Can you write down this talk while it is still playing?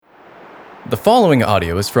The following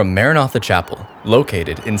audio is from Maranatha Chapel,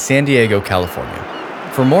 located in San Diego, California.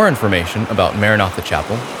 For more information about Maranatha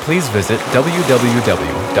Chapel, please visit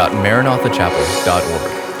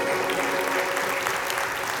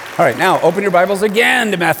www.maranathachapel.org. All right, now open your Bibles again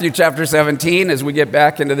to Matthew chapter 17 as we get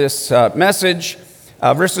back into this message,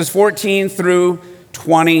 verses 14 through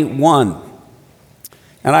 21.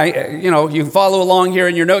 And you can follow along here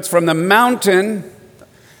in your notes from the mountain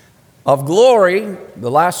of glory. The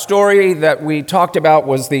last story that we talked about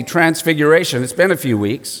was the Transfiguration. It's been a few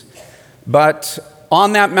weeks. But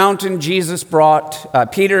on that mountain, Jesus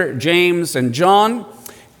brought Peter, James, and John.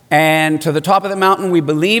 And to the top of the mountain, we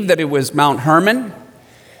believe that it was Mount Hermon,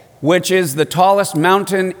 which is the tallest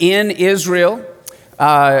mountain in Israel.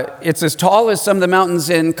 It's as tall as some of the mountains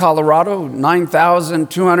in Colorado,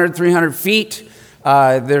 9,200, 300 feet.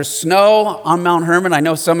 There's snow on Mount Hermon. I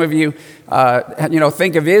know some of you,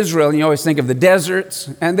 think of Israel and you always think of the deserts,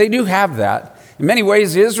 and they do have that. In many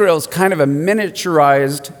ways, Israel is kind of a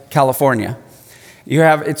miniaturized California.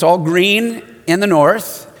 It's all green in the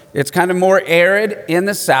north. It's kind of more arid in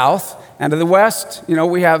the south. And to the west,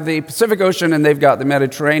 we have the Pacific Ocean and they've got the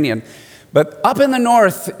Mediterranean. But up in the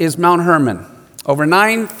north is Mount Hermon, over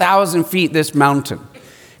 9,000 feet, this mountain.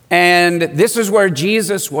 And this is where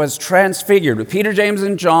Jesus was transfigured with Peter, James,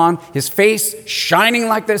 and John, his face shining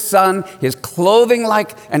like the sun, his clothing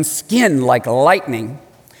and skin like lightning.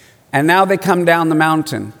 And now they come down the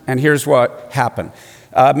mountain, and here's what happened.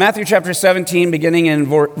 Matthew chapter 17, beginning in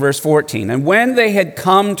verse 14. And when they had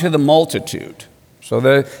come to the multitude,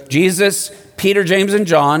 so Jesus, Peter, James, and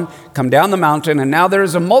John come down the mountain, and now there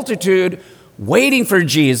is a multitude waiting for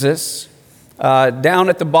Jesus down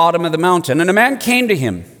at the bottom of the mountain. And a man came to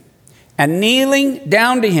him, and kneeling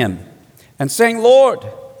down to him, and saying, Lord,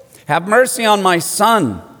 have mercy on my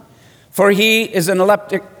son, for he is an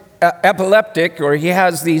epileptic, or he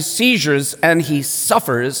has these seizures, and he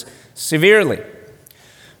suffers severely.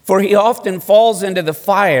 For he often falls into the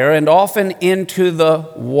fire, and often into the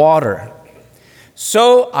water.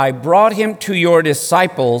 So I brought him to your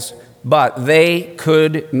disciples, but they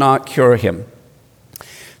could not cure him.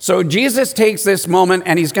 So Jesus takes this moment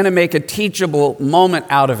and he's going to make a teachable moment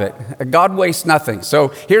out of it. God wastes nothing. So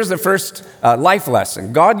here's the first life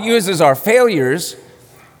lesson. God uses our failures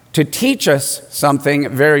to teach us something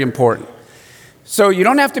very important. So you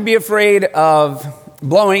don't have to be afraid of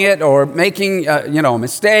blowing it or making a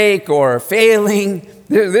mistake or failing.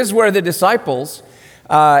 This is where the disciples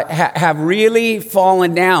have really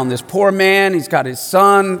fallen down. This poor man, he's got his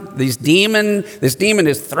son, this demon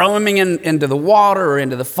is throwing him into the water or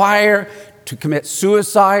into the fire to commit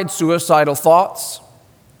suicidal thoughts.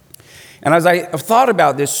 And as I thought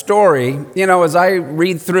about this story, as I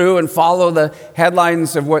read through and follow the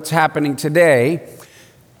headlines of what's happening today,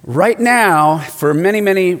 right now, for many,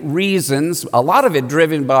 many reasons, a lot of it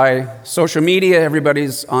driven by social media,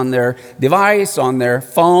 everybody's on their device, on their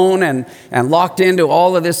phone, and locked into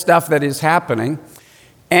all of this stuff that is happening.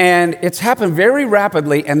 And it's happened very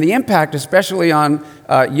rapidly, and the impact, especially on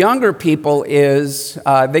younger people, is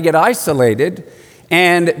they get isolated,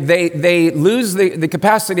 and they lose the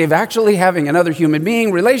capacity of actually having another human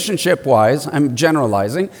being, relationship-wise, I'm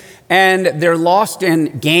generalizing, and they're lost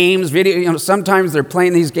in games, video. Sometimes they're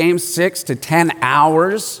playing these games 6 to 10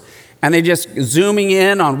 hours, and they just zooming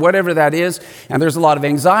in on whatever that is, and there's a lot of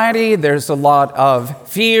anxiety, there's a lot of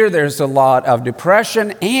fear, there's a lot of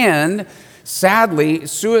depression, and sadly,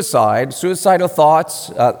 suicidal thoughts,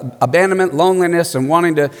 abandonment, loneliness, and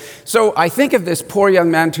wanting to. So I think of this poor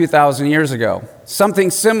young man 2,000 years ago, something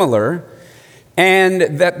similar, and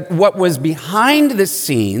that what was behind the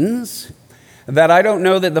scenes that I don't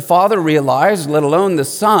know that the Father realized, let alone the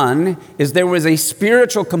Son, is there was a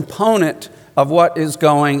spiritual component of what is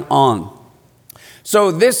going on.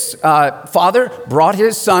 So this father brought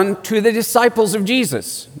his son to the disciples of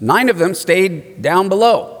Jesus. 9 of them stayed down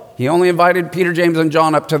below. He only invited Peter, James, and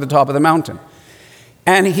John up to the top of the mountain.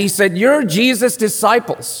 And he said, you're Jesus'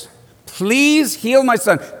 disciples. Please heal my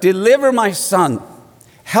son. Deliver my son.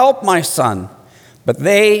 Help my son. But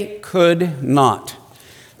they could not.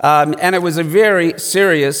 And it was a very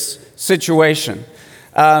serious situation.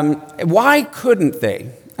 Why couldn't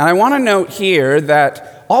they? And I want to note here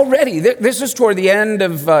that already, this is toward the end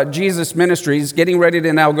of Jesus' ministry. He's getting ready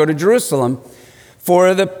to now go to Jerusalem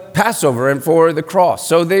for the Passover and for the cross.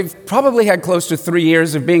 So they've probably had close to 3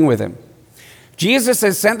 years of being with him. Jesus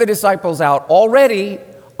has sent the disciples out already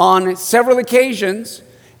on several occasions,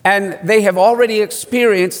 and they have already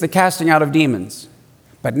experienced the casting out of demons.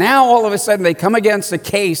 But now all of a sudden they come against a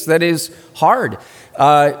case that is hard.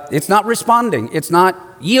 It's not responding. It's not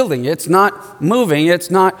yielding. It's not moving.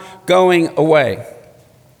 It's not going away.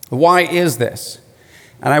 Why is this?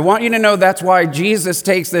 And I want you to know that's why Jesus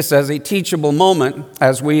takes this as a teachable moment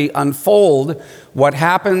as we unfold what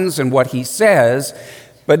happens and what he says.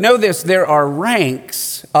 But know this, there are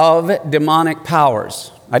ranks of demonic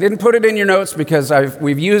powers. I didn't put it in your notes because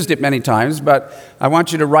we've used it many times, but I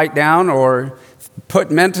want you to write down or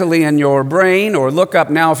put mentally in your brain or look up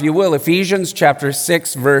now, if you will, Ephesians chapter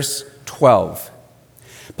 6, verse 12.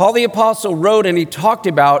 Paul the Apostle wrote and he talked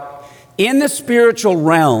about in the spiritual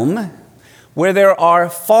realm where there are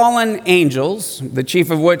fallen angels, the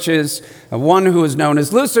chief of which is one who is known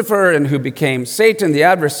as Lucifer and who became Satan, the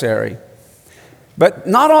adversary. But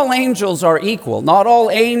not all angels are equal. Not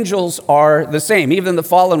all angels are the same, even the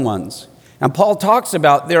fallen ones. And Paul talks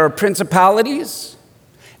about there are principalities,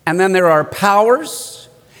 and then there are powers,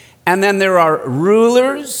 and then there are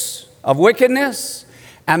rulers of wickedness,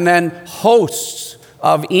 and then hosts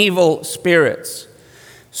of evil spirits.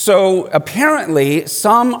 So apparently,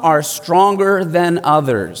 some are stronger than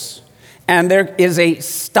others, and there is a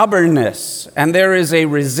stubbornness, and there is a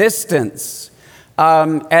resistance.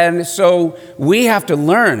 And so we have to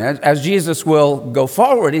learn, as Jesus will go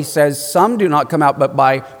forward, he says, some do not come out but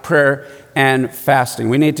by prayer and fasting.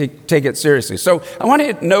 We need to take it seriously. So I want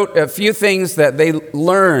to note a few things that they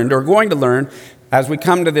learned or going to learn as we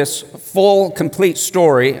come to this full, complete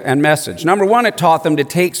story and message. Number one, it taught them to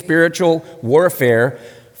take spiritual warfare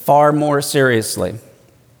far more seriously.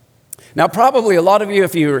 Now, probably a lot of you,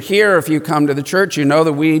 if you're here, if you come to the church, you know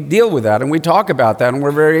that we deal with that and we talk about that and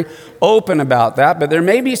we're very open about that. But there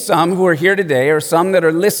may be some who are here today or some that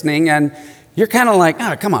are listening and you're kind of like,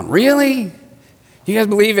 oh, come on, really? You guys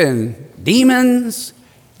believe in demons?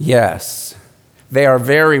 Yes, they are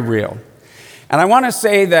very real. And I want to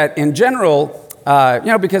say that in general,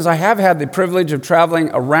 because I have had the privilege of traveling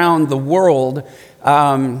around the world,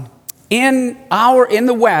 in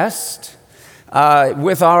the West,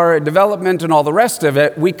 with our development and all the rest of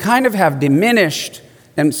it, we kind of have diminished,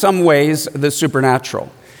 in some ways, the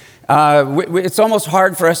supernatural. It's almost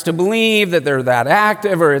hard for us to believe that they're that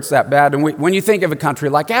active or it's that bad. And when you think of a country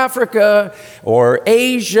like Africa or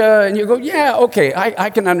Asia, and you go, yeah, okay, I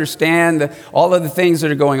can understand all of the things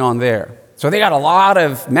that are going on there. So they got a lot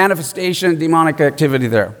of manifestation, demonic activity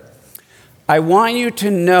there. I want you to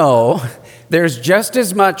know there's just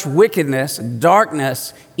as much wickedness,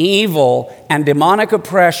 darkness, evil, and demonic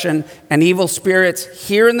oppression and evil spirits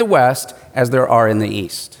here in the West as there are in the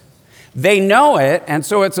East. They know it, and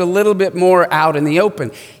so it's a little bit more out in the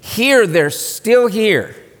open. Here, they're still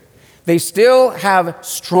here. They still have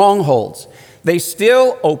strongholds. They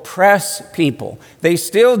still oppress people. They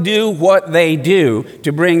still do what they do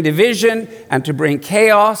to bring division and to bring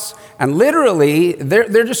chaos, and literally,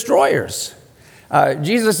 they're destroyers.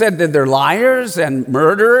 Jesus said that they're liars and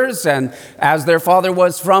murderers, and as their father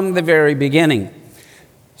was from the very beginning.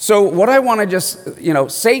 So what I want to just,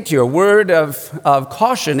 say to you, a word of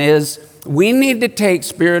caution is we need to take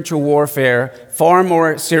spiritual warfare far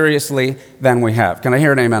more seriously than we have. Can I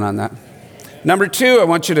hear an amen on that? Number two, I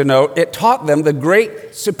want you to note, it taught them the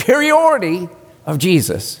great superiority of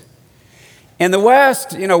Jesus. In the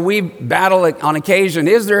West, we battle on occasion,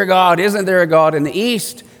 is there a God, isn't there a God? In the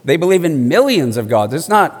East, they believe in millions of gods. It's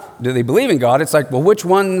not, do they believe in God? It's like, well, which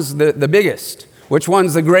one's the biggest? Which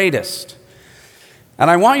one's the greatest? And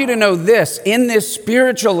I want you to know this, in this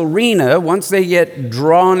spiritual arena, once they get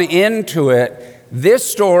drawn into it, this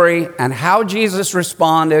story and how Jesus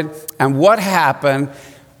responded and what happened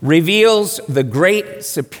reveals the great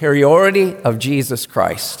superiority of Jesus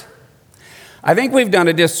Christ. I think we've done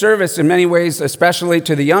a disservice in many ways, especially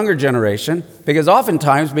to the younger generation, because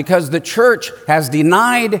oftentimes, because the church has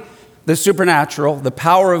denied the supernatural, the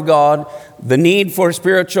power of God, the need for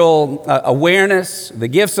spiritual awareness, the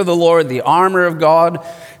gifts of the Lord, the armor of God,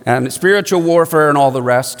 and spiritual warfare and all the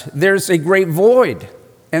rest, there's a great void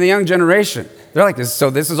in the young generation. They're like, so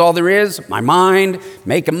this is all there is? My mind,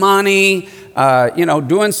 making money,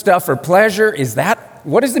 doing stuff for pleasure.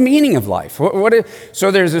 What is the meaning of life? So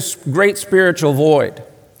there's this great spiritual void.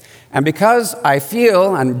 And because I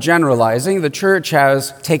feel, I'm generalizing, the church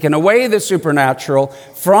has taken away the supernatural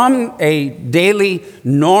from a daily,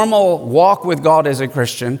 normal walk with God as a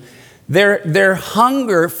Christian, their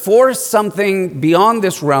hunger for something beyond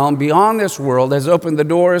this realm, beyond this world, has opened the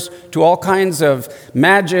doors to all kinds of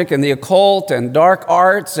magic and the occult and dark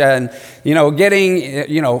arts and, getting,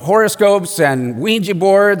 horoscopes and Ouija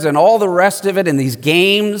boards and all the rest of it, and these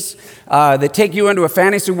games that take you into a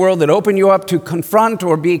fantasy world that open you up to confront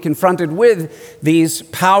or be confronted with these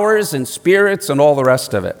powers and spirits and all the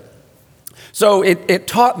rest of it. So it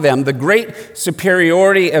taught them the great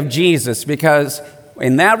superiority of Jesus because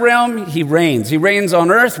In that realm, he reigns. He reigns on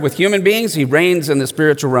earth with human beings. He reigns in the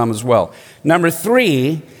spiritual realm as well. Number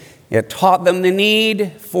 3, it taught them the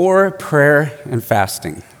need for prayer and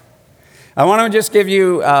fasting. I want to just give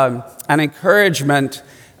you an encouragement.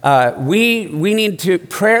 Prayer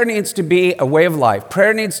needs to be a way of life.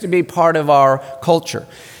 Prayer needs to be part of our culture.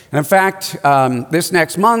 And in fact, this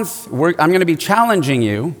next month, I'm going to be challenging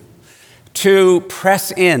you to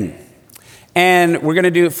press in. And we're going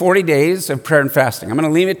to do 40 days of prayer and fasting. I'm going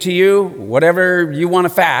to leave it to you, whatever you want to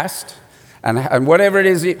fast, and whatever it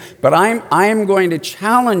is. But I'm going to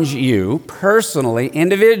challenge you personally,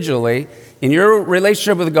 individually, in your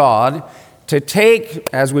relationship with God, to take,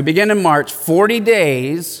 as we begin in March, 40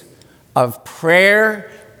 days of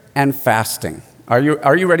prayer and fasting. Are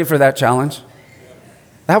you ready for that challenge?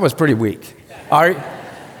 That was pretty weak.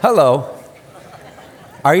 Hello.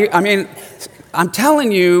 I'm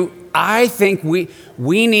telling you, I think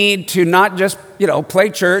we need to not just, play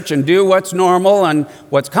church and do what's normal and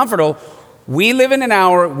what's comfortable. We live in an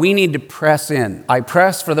hour, we need to press in. I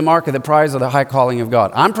press for the mark of the prize of the high calling of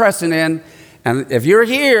God. I'm pressing in, and if you're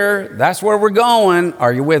here, that's where we're going.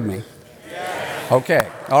 Are you with me? Yes. Okay,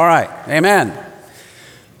 all right, amen.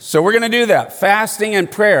 So we're going to do that, fasting and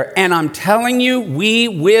prayer. And I'm telling you, we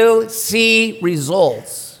will see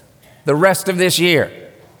results the rest of this year.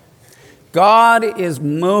 God is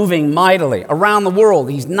moving mightily around the world.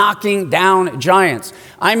 He's knocking down giants.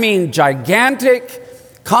 I mean,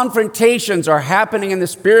 gigantic confrontations are happening in the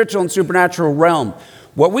spiritual and supernatural realm.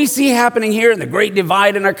 What we see happening here in the great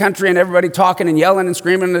divide in our country and everybody talking and yelling and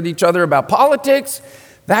screaming at each other about politics,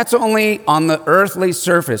 that's only on the earthly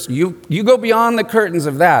surface. You go beyond the curtains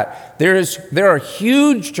of that. There are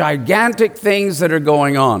huge, gigantic things that are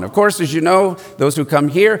going on. Of course, as you know, those who come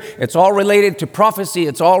here, it's all related to prophecy.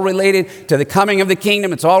 It's all related to the coming of the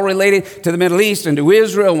kingdom. It's all related to the Middle East and to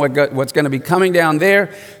Israel and what's going to be coming down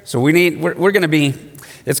there. So it's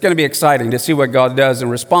going to be exciting to see what God does in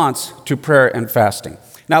response to prayer and fasting.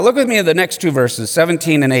 Now look with me at the next 2 verses,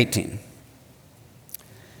 17 and 18.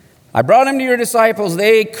 I brought him to your disciples.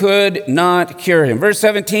 They could not cure him. Verse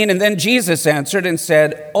 17, and then Jesus answered and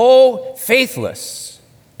said, O faithless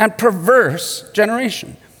and perverse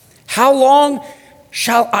generation, how long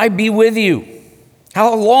shall I be with you?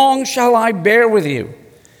 How long shall I bear with you?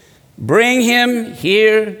 Bring him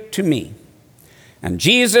here to me. And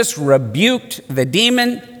Jesus rebuked the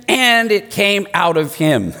demon, and it came out of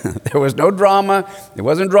him. There was no drama. It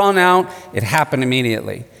wasn't drawn out. It happened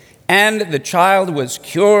immediately. And the child was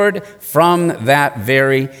cured from that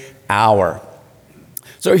very hour.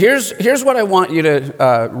 So here's what I want you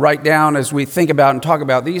to write down as we think about and talk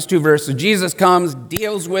about these 2 verses. Jesus comes,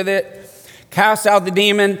 deals with it, casts out the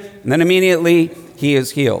demon, and then immediately he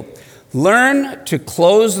is healed. Learn to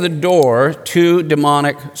close the door to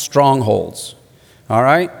demonic strongholds. All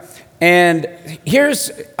right? And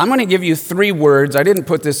I'm going to give you 3 words. I didn't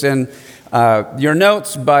put this in your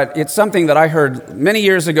notes, but it's something that I heard many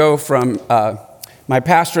years ago from my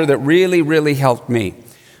pastor that really, really helped me.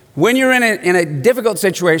 When you're in a difficult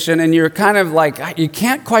situation and you're kind of like, you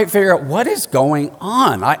can't quite figure out what is going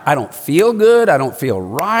on. I don't feel good. I don't feel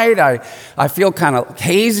right. I feel kind of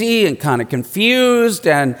hazy and kind of confused.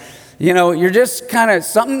 And, you're just kind of,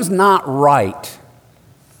 something's not right.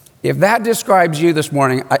 If that describes you this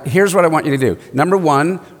morning, here's what I want you to do. Number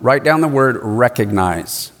 1, write down the word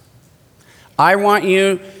recognize. I want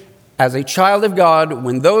you, as a child of God,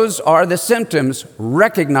 when those are the symptoms,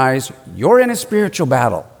 recognize you're in a spiritual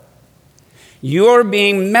battle. You're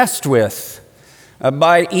being messed with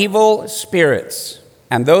by evil spirits,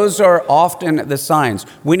 and those are often the signs.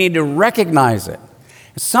 We need to recognize it.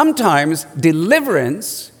 Sometimes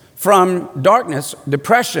deliverance from darkness,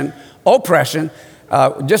 depression, oppression,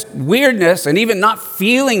 just weirdness, and even not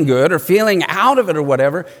feeling good or feeling out of it or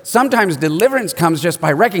whatever. Sometimes deliverance comes just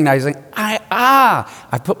by recognizing,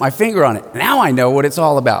 I put my finger on it. Now I know what it's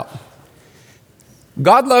all about.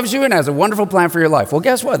 God loves you and has a wonderful plan for your life. Well,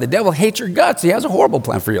 guess what? The devil hates your guts. He has a horrible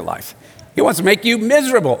plan for your life. He wants to make you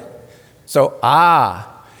miserable. So,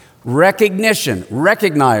 recognition,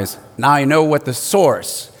 recognize. Now I know what the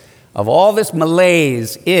source of all this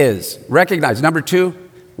malaise is. Recognize. Number 2,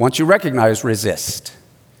 once you recognize, resist.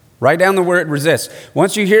 Write down the word resist.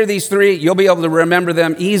 Once you hear these 3, you'll be able to remember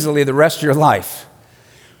them easily the rest of your life.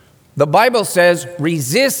 The Bible says,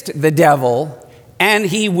 resist the devil and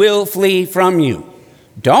he will flee from you.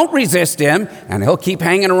 Don't resist him and he'll keep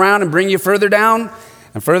hanging around and bring you further down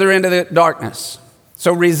and further into the darkness.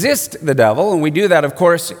 So resist the devil, and we do that, of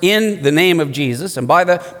course, in the name of Jesus and by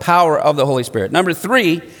the power of the Holy Spirit. Number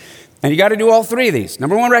 3, and you got to do all 3 of these.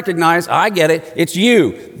 Number 1, recognize, I get it. It's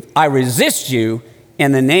you. I resist you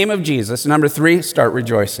in the name of Jesus. Number 3, start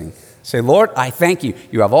rejoicing. Say, Lord, I thank you.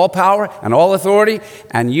 You have all power and all authority,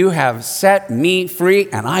 and you have set me free,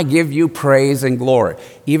 and I give you praise and glory.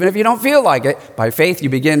 Even if you don't feel like it, by faith you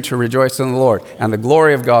begin to rejoice in the Lord, and the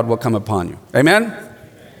glory of God will come upon you. Amen?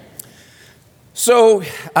 So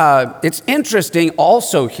it's interesting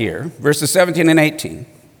also here, verses 17 and 18.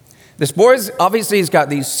 This boy's obviously he's got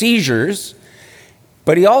these seizures,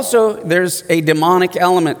 but there's a demonic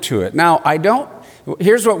element to it. Now,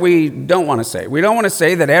 here's what we don't want to say. We don't want to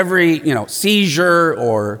say that every, seizure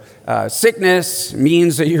or sickness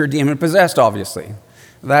means that you're demon-possessed, obviously.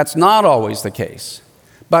 That's not always the case.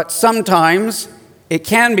 But sometimes it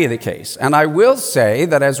can be the case. And I will say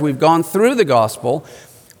that as we've gone through the gospel,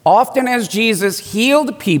 often as Jesus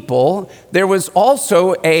healed people, there was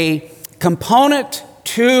also a component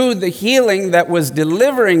to the healing that was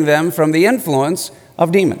delivering them from the influence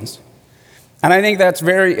of demons. And I think that's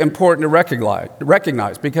very important to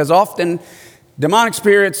recognize because often demonic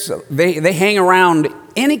spirits, they hang around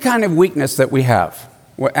any kind of weakness that we have.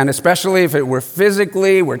 And especially if we're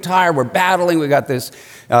physically, tired, we're battling, we got this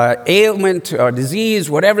ailment or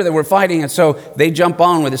disease, whatever that we're fighting. And so they jump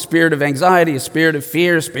on with a spirit of anxiety, a spirit of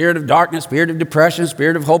fear, a spirit of darkness, spirit of depression,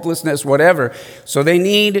 spirit of hopelessness, whatever. So they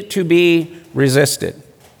need to be resisted.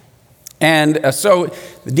 And so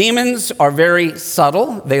the demons are very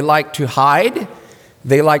subtle. They like to hide.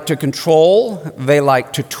 They like to control. They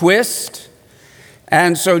like to twist.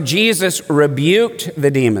 And so Jesus rebuked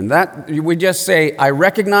the demon. That we just say, I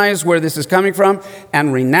recognize where this is coming from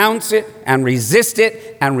and renounce it and resist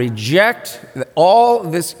it and reject all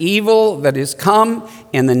this evil that has come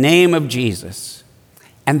in the name of Jesus.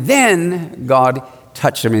 And then God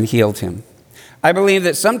touched him and healed him. I believe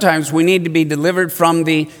that sometimes we need to be delivered from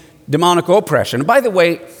the demonic oppression. And by the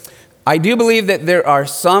way, I do believe that there are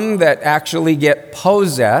some that actually get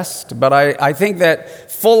possessed, but I think that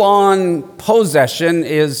full-on possession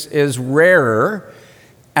is rarer,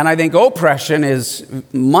 and I think oppression is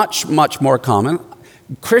much, much more common.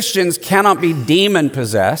 Christians cannot be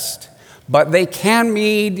demon-possessed, but they can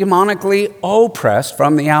be demonically oppressed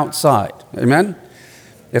from the outside. Amen?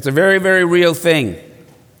 It's a very, very real thing.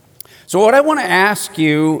 So what I want to ask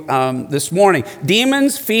you this morning,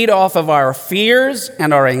 demons feed off of our fears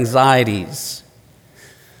and our anxieties.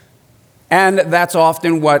 And that's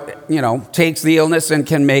often what, takes the illness and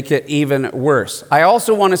can make it even worse. I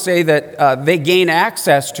also want to say that they gain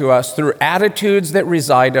access to us through attitudes that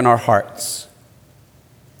reside in our hearts.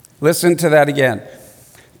 Listen to that again.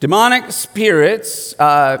 Demonic spirits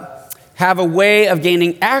have a way of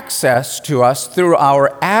gaining access to us through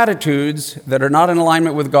our attitudes that are not in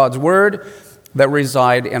alignment with God's word that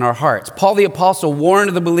reside in our hearts. Paul the Apostle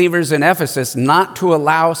warned the believers in Ephesus not to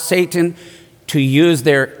allow Satan to use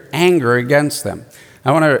their anger against them.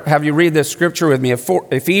 I want to have you read this scripture with me.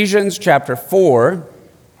 Ephesians chapter 4,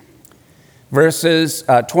 verses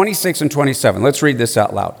 26 and 27. Let's read this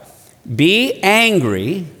out loud. Be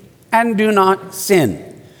angry and do not sin.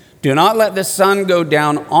 Do not let the sun go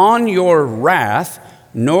down on your wrath,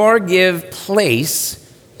 nor give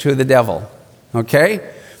place to the devil.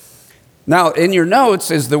 Okay? Now, in your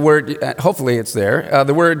notes is the word, hopefully it's there,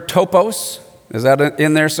 the word topos. Is that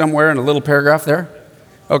in there somewhere in a little paragraph there?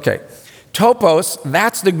 Okay. Topos,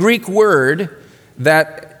 that's the Greek word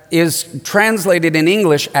that is translated in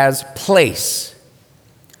English as place.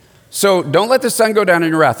 So don't let the sun go down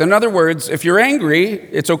in your wrath. In other words, if you're angry,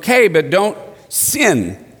 it's okay, but don't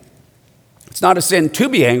sin. It's not a sin to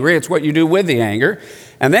be angry, it's what you do with the anger.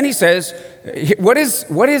 And then he says, what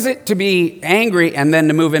is it to be angry and then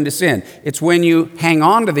to move into sin? It's when you hang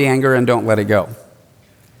on to the anger and don't let it go.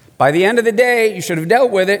 By the end of the day, you should have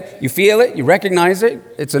dealt with it. You feel it, you recognize it.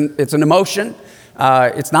 It's an emotion.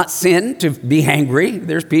 It's not sin to be angry.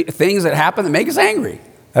 There's things that happen that make us angry.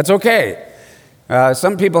 That's okay.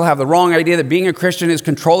 Some people have the wrong idea that being a Christian is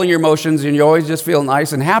controlling your emotions and you always just feel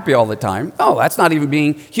nice and happy all the time. No, that's not even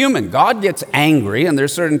being human. God gets angry, and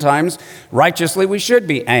there's certain times righteously we should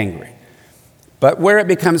be angry. But where it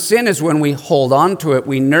becomes sin is when we hold on to it,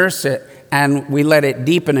 we nurse it, and we let it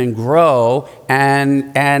deepen and grow,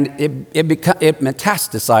 and it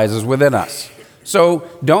metastasizes within us. So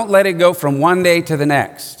don't let it go from one day to the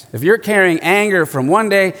next. If you're carrying anger from one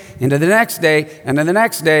day into the next day, and to the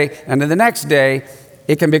next day, and to the next day,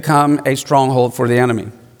 it can become a stronghold for the enemy.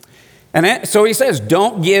 And so he says,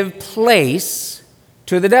 don't give place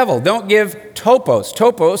to the devil. Don't give topos.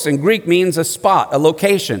 Topos in Greek means a spot, a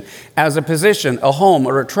location, as a position, a home,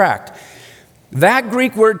 or a tract. That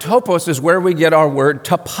Greek word topos is where we get our word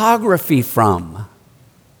topography from.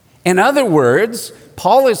 In other words,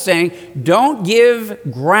 Paul is saying, don't give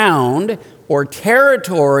ground or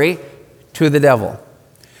territory to the devil.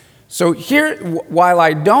 So here, while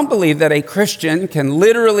I don't believe that a Christian can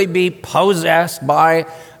literally be possessed by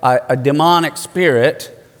a demonic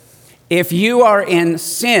spirit, if you are in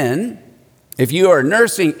sin, if you are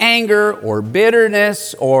nursing anger or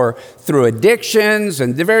bitterness or through addictions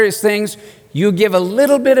and the various things, you give a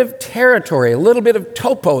little bit of territory, a little bit of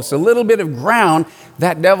topos, a little bit of ground,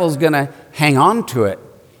 that devil's going to hang on to it.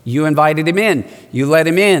 You invited him in. You let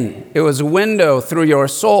him in. It was a window through your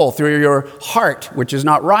soul, through your heart, which is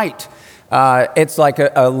not right. It's like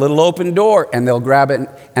a little open door, and they'll grab it.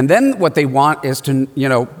 And then what they want is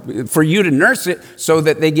for you to nurse it so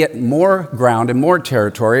that they get more ground and more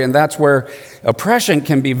territory. And that's where oppression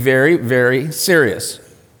can be very, very serious.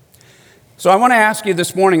 So I want to ask you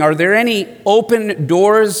this morning, are there any open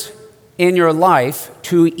doors in your life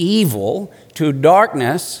to evil, to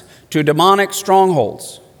darkness, to demonic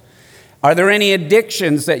strongholds? Are there any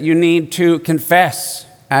addictions that you need to confess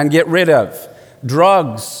and get rid of?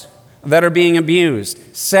 Drugs that are being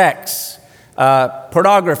abused, sex,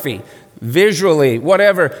 pornography, visually,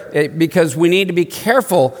 whatever, because we need to be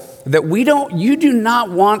careful that you do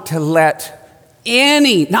not want to let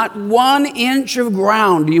not 1 inch of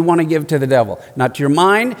ground do you want to give to the devil. Not to your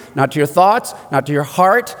mind, not to your thoughts, not to your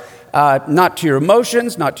heart, not to your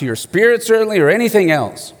emotions, not to your spirit certainly, or anything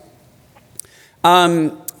else.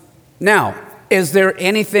 Now, is there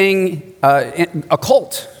anything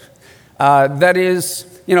occult that is,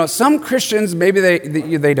 some Christians, maybe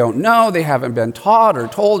they don't know, they haven't been taught or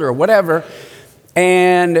told or whatever,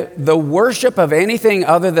 and the worship of anything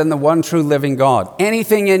other than the one true living God,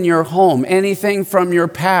 anything in your home, anything from your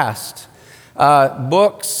past,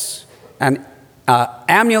 books and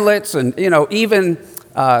amulets and, even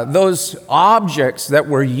those objects that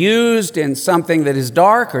were used in something that is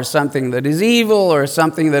dark or something that is evil or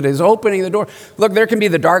something that is opening the door. Look, there can be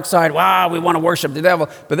the dark side. Wow, we want to worship the devil.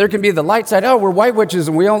 But there can be the light side. Oh, we're white witches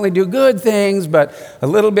and we only do good things, but a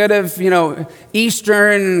little bit of,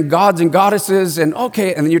 Eastern gods and goddesses. And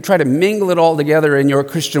then you try to mingle it all together in your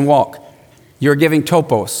Christian walk. You're giving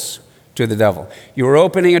topos to the devil. You're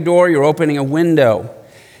opening a door. You're opening a window.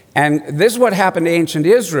 And this is what happened to ancient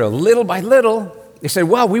Israel. Little by little, they said,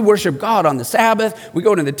 well, we worship God on the Sabbath. We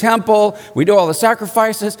go to the temple. We do all the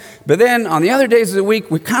sacrifices. But then on the other days of the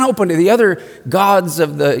week, we kind of open to the other gods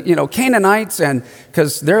of the, Canaanites, and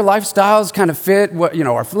because their lifestyles kind of fit what,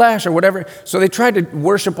 our flesh or whatever. So they tried to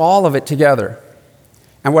worship all of it together.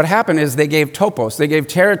 And what happened is they gave topos, they gave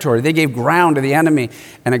territory, they gave ground to the enemy,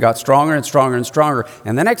 and it got stronger and stronger and stronger.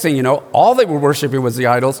 And the next thing you know, all they were worshiping was the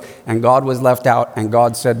idols, and God was left out, and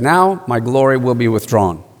God said, now my glory will be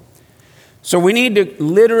withdrawn. So we need to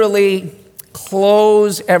literally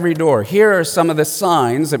close every door. Here are some of the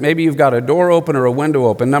signs that maybe you've got a door open or a window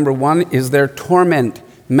open. Number 1 is their torment,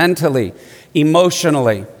 mentally,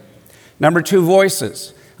 emotionally. Number 2,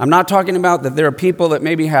 voices. I'm not talking about that there are people that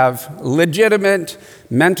maybe have legitimate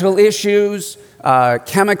mental issues,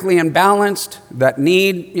 chemically imbalanced, that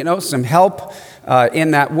need, some help in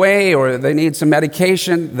that way, or they need some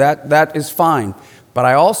medication. That is fine. But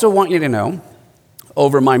I also want you to know,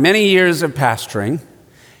 over my many years of pastoring,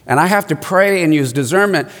 and I have to pray and use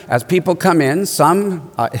discernment as people come in.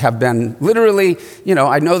 Some have been literally,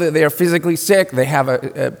 I know that they are physically sick, they have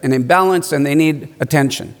an imbalance, and they need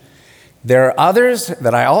attention. There are others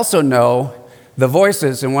that I also know the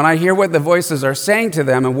voices, and when I hear what the voices are saying to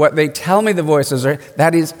them and what they tell me the voices are,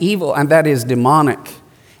 that is evil and that is demonic.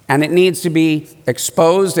 And it needs to be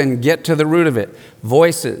exposed and get to the root of it.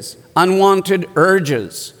 Voices, unwanted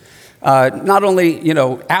urges, not only,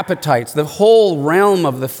 appetites, the whole realm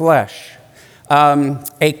of the flesh,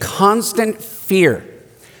 a constant fear.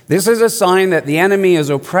 This is a sign that the enemy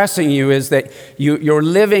is oppressing you, is that you're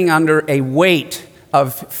living under a weight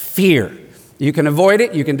of fear. You can avoid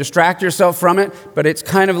it, you can distract yourself from it, but it's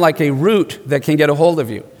kind of like a root that can get a hold of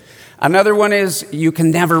you. Another one is you can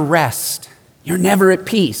never rest. You're never at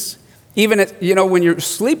peace. Even when you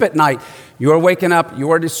sleep at night, you are waking up,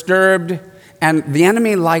 you are disturbed, and the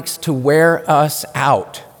enemy likes to wear us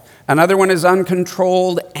out. Another one is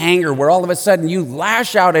uncontrolled anger, where all of a sudden you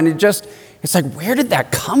lash out and it's like, where did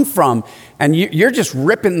that come from? And you're just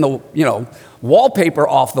ripping the, wallpaper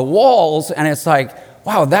off the walls, and it's like,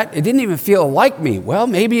 wow, it didn't even feel like me. Well,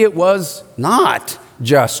 maybe it was not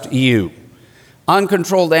just you.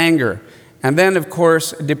 Uncontrolled anger. And then, of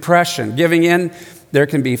course, depression, giving in. There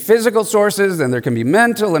can be physical sources, and there can be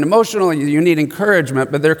mental and emotional. You need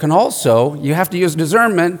encouragement, but there can also, you have to use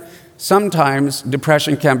discernment. Sometimes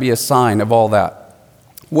depression can be a sign of all that.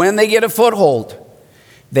 When they get a foothold,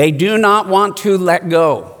 they do not want to let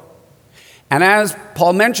go. And as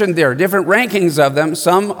Paul mentioned, there are different rankings of them.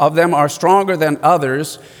 Some of them are stronger than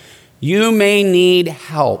others. You may need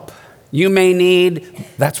help. You may need,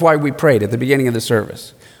 that's why we prayed at the beginning of the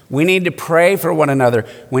service. We need to pray for one another.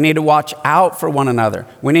 We need to watch out for one another.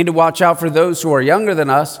 We need to watch out for those who are younger than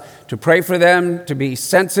us, to pray for them, to be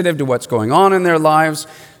sensitive to what's going on in their lives,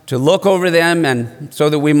 to look over them, and so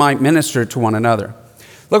that we might minister to one another.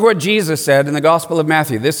 Look what Jesus said in the Gospel of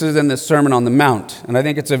Matthew. This is in the Sermon on the Mount, and I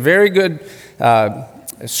think it's a very good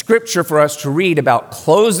scripture for us to read about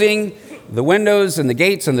closing the windows and the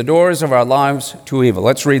gates and the doors of our lives to evil.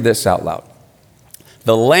 Let's read this out loud.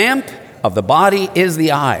 The lamp of the body is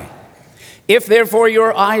the eye. If therefore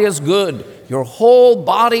your eye is good, your whole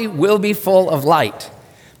body will be full of light.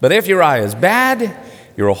 But if your eye is bad,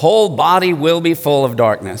 your whole body will be full of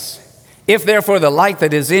darkness. If therefore the light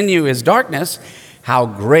that is in you is darkness, how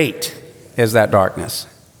great is that darkness?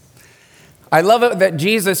 I love it that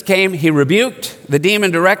Jesus came, he rebuked the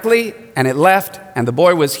demon directly, and it left, and the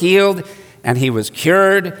boy was healed, and he was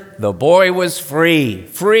cured. The boy was free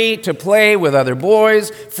to play with other boys,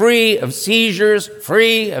 free of seizures,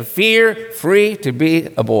 free of fear, free to be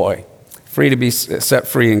a boy, free to be set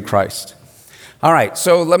free in Christ. All right,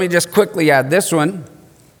 so let me just quickly add this one.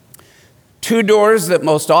 Two doors that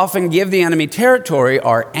most often give the enemy territory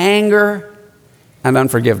are anger and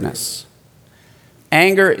unforgiveness.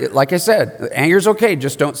 Anger, like I said, anger's okay,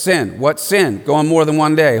 just don't sin. What sin? Going more than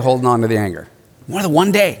one day, holding on to the anger. More than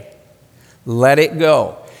one day. Let it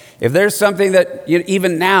go. If there's something that,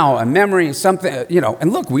 even now, a memory, something,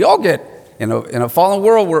 and look, we all get in a fallen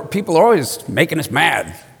world where people are always making us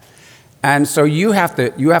mad. And so you have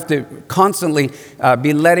to constantly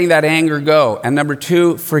be letting that anger go. And number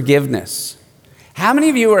two, forgiveness. How many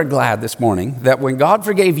of you are glad this morning that when God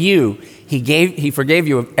forgave you, He forgave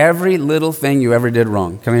you of every little thing you ever did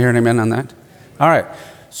wrong? Can I hear an amen on that? All right.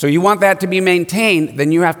 So you want that to be maintained,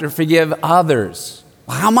 then you have to forgive others.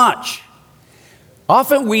 Well, how much?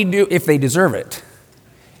 Often we do if they deserve it.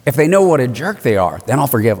 If they know what a jerk they are, then I'll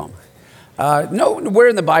forgive them. Nowhere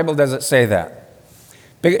in the Bible does it say that.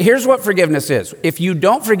 But here's what forgiveness is. If you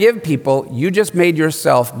don't forgive people, you just made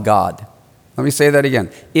yourself God. Let me say that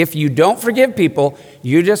again. If you don't forgive people,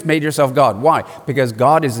 you just made yourself God. Why? Because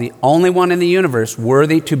God is the only one in the universe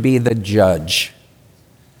worthy to be the judge.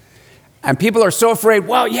 And people are so afraid,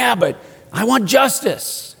 well, yeah, but I want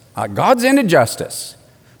justice. God's into justice,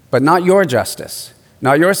 but not your justice,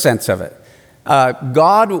 not your sense of it.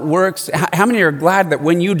 God works. How many are glad that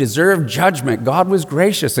when you deserve judgment, God was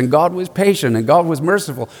gracious and God was patient and God was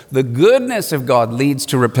merciful? The goodness of God leads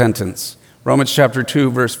to repentance. Romans chapter 2,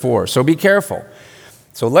 verse 4. So be careful.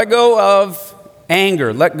 So let go of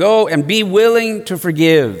anger. Let go and be willing to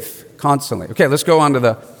forgive constantly. Okay, let's go on to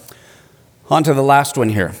the last one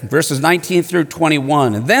here. Verses 19 through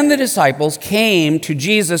 21. And then the disciples came to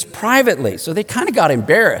Jesus privately. So they kind of got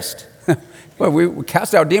embarrassed. Well, we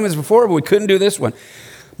cast out demons before, but we couldn't do this one.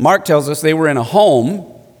 Mark tells us they were in a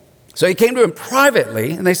home. So he came to him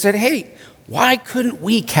privately, and they said, hey, why couldn't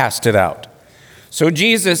we cast it out? So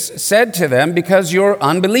Jesus said to them, because your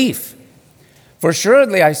unbelief. For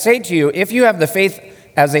assuredly I say to you, if you have the faith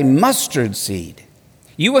as a mustard seed,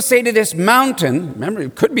 you will say to this mountain, remember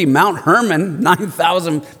it could be Mount Hermon,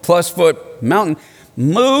 9,000 plus foot mountain,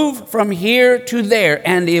 move from here to there,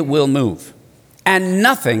 and it will move. And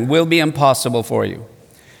nothing will be impossible for you.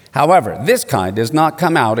 However, this kind does not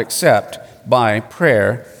come out except by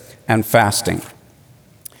prayer and fasting.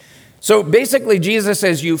 So basically, Jesus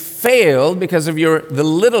says you failed because of the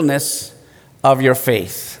littleness of your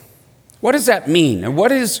faith. What does that mean? And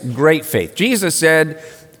what is great faith? Jesus said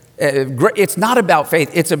it's not about faith.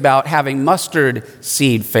 It's about having mustard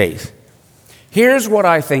seed faith. Here's what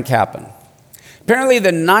I think happened. Apparently,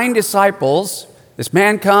 the 9 disciples, this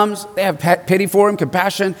man comes, they have pity for him,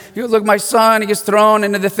 compassion. You look, my son, he gets thrown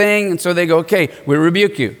into the thing. And so they go, okay, we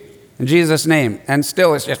rebuke you in Jesus' name. And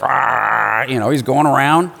still it's just, he's going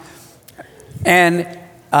around. And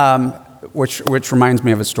which reminds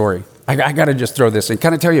me of a story. I got to just throw this in.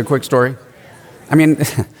 Can I tell you a quick story? I mean,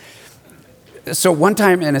 so one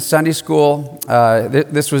time in a Sunday school,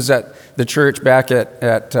 this was at the church back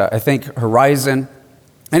at I think Horizon.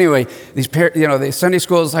 Anyway, the Sunday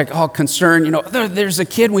school is like all concerned. There's a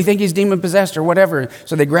kid, we think he's demon possessed or whatever.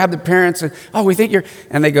 So they grab the parents and, we think you're,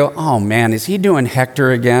 and they go, oh man, is he doing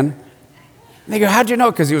Hector again? And they go, how'd you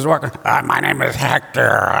know? Because he was walking, my name is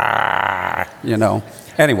Hector.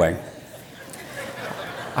 Anyway.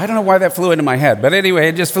 I don't know why that flew into my head, but anyway,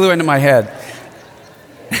 it just flew into my head.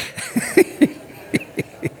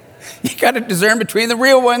 You got to discern between the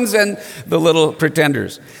real ones and the little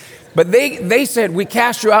pretenders. But they said, we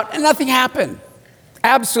cast you out, and nothing happened.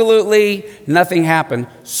 Absolutely nothing happened.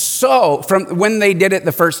 So, from when they did it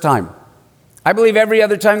the first time, I believe every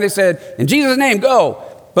other time they said, in Jesus' name, go.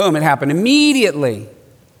 Boom, it happened immediately.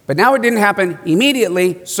 But now it didn't happen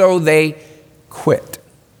immediately, so they quit.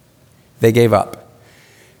 They gave up.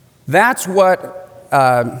 That's what,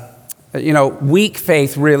 weak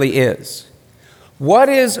faith really is. What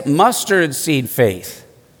is mustard seed faith?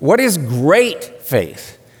 What is great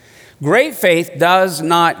faith? Great faith does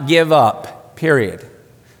not give up, period.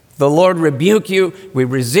 The Lord rebuke you, we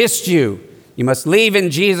resist you. You must leave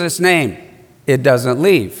in Jesus' name. It doesn't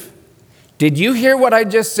leave. Did you hear what I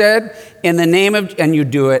just said? In the name of, and you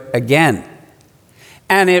do it again.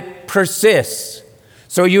 And it persists.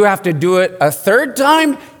 So you have to do it a third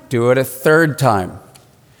time, do it a third time.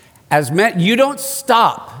 You don't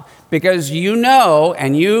stop because you know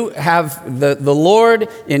and you have the Lord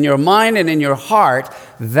in your mind and in your heart.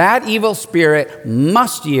 That evil spirit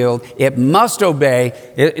must yield. It must obey.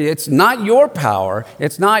 It's not your power.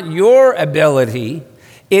 It's not your ability.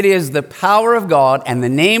 It is the power of God and the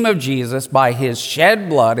name of Jesus by his shed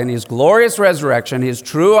blood and his glorious resurrection, his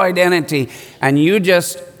true identity, and you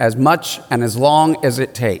just as much and as long as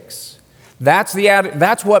it takes. That's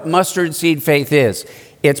what mustard seed faith is.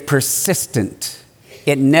 It's persistent.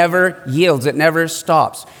 It never yields. It never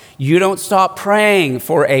stops. You don't stop praying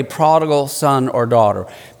for a prodigal son or daughter.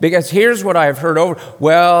 Because here's what I've heard over.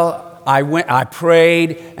 Well, I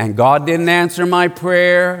prayed and God didn't answer my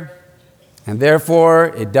prayer. And therefore,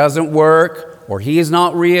 it doesn't work, or he is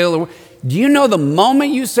not real. Do you know the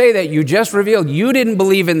moment you say that, you just revealed you didn't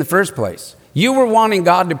believe in the first place? You were wanting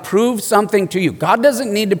God to prove something to you. God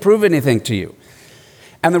doesn't need to prove anything to you.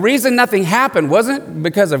 And the reason nothing happened wasn't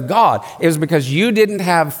because of God. It was because you didn't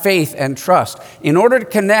have faith and trust. In order to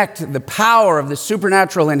connect the power of the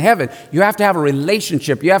supernatural in heaven, you have to have a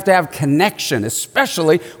relationship. You have to have connection,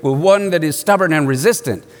 especially with one that is stubborn and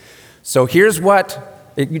resistant. So here's what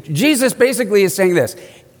Jesus basically is saying this.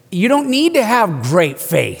 You don't need to have great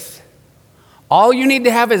faith. All you need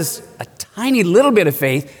to have is a tiny little bit of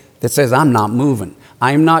faith that says, I'm not moving.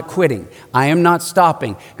 I am not quitting. I am not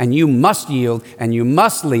stopping. And you must yield, and you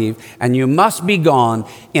must leave, and you must be gone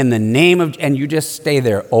in the name of, and you just stay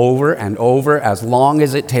there over and over as long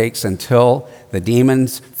as it takes until the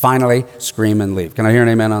demons finally scream and leave. Can I hear an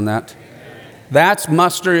amen on that? That's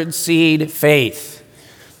mustard seed faith.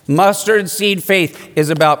 Mustard seed faith is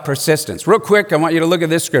about persistence. Real quick, I want you to look at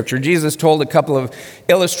this scripture. Jesus told a couple of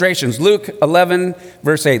illustrations. Luke 11,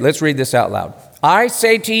 verse 8. Let's read this out loud. I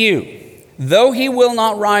say to you, though he will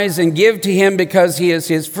not rise and give to him because he is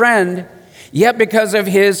his friend, yet because of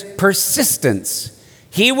his persistence,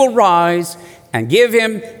 he will rise and give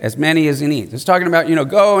him as many as he needs. It's talking about,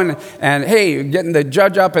 go and hey, getting the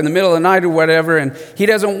judge up in the middle of the night or whatever, and he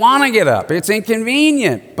doesn't want to get up. It's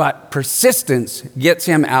inconvenient, but persistence gets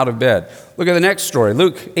him out of bed. Look at the next story,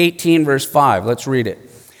 Luke 18, verse 5. Let's read it.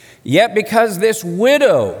 Yet because this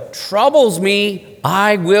widow troubles me,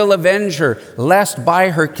 I will avenge her, lest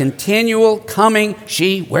by her continual coming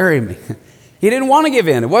she weary me. He didn't want to give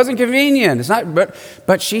in. It wasn't convenient. It's not,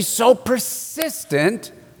 but she's so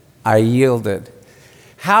persistent, I yielded.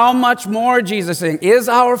 How much more, Jesus saying, is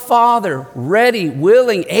our Father ready,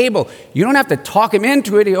 willing, able? You don't have to talk him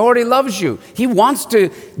into it. He already loves you. He wants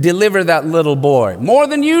to deliver that little boy more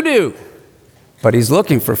than you do. But he's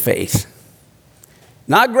looking for faith.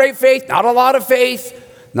 Not great faith, not a lot of faith,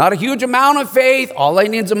 not a huge amount of faith. All I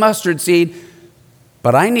need is a mustard seed.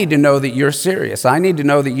 But I need to know that you're serious. I need to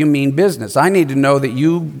know that you mean business. I need to know that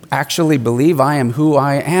you actually believe I am who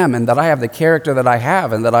I am and that I have the character that I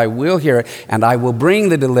have and that I will hear it and I will bring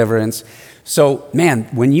the deliverance. So, man,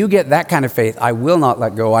 when you get that kind of faith, I will not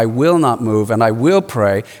let go. I will not move, and I will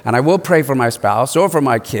pray. And I will pray for my spouse or for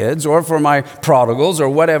my kids or for my prodigals or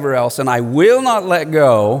whatever else. And I will not let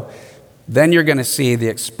go. Then you're going to see the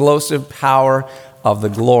explosive power of the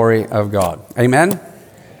glory of God. Amen?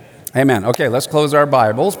 Amen. Okay, let's close our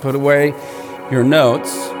Bibles. Put away your notes.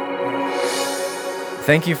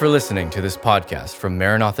 Thank you for listening to this podcast from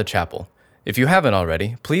Maranatha Chapel. If you haven't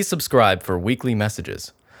already, please subscribe for weekly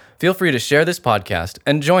messages. Feel free to share this podcast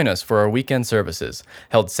and join us for our weekend services,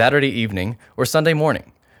 held Saturday evening or Sunday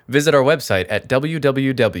morning. Visit our website at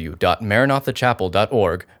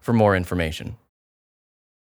www.maranathachapel.org for more information.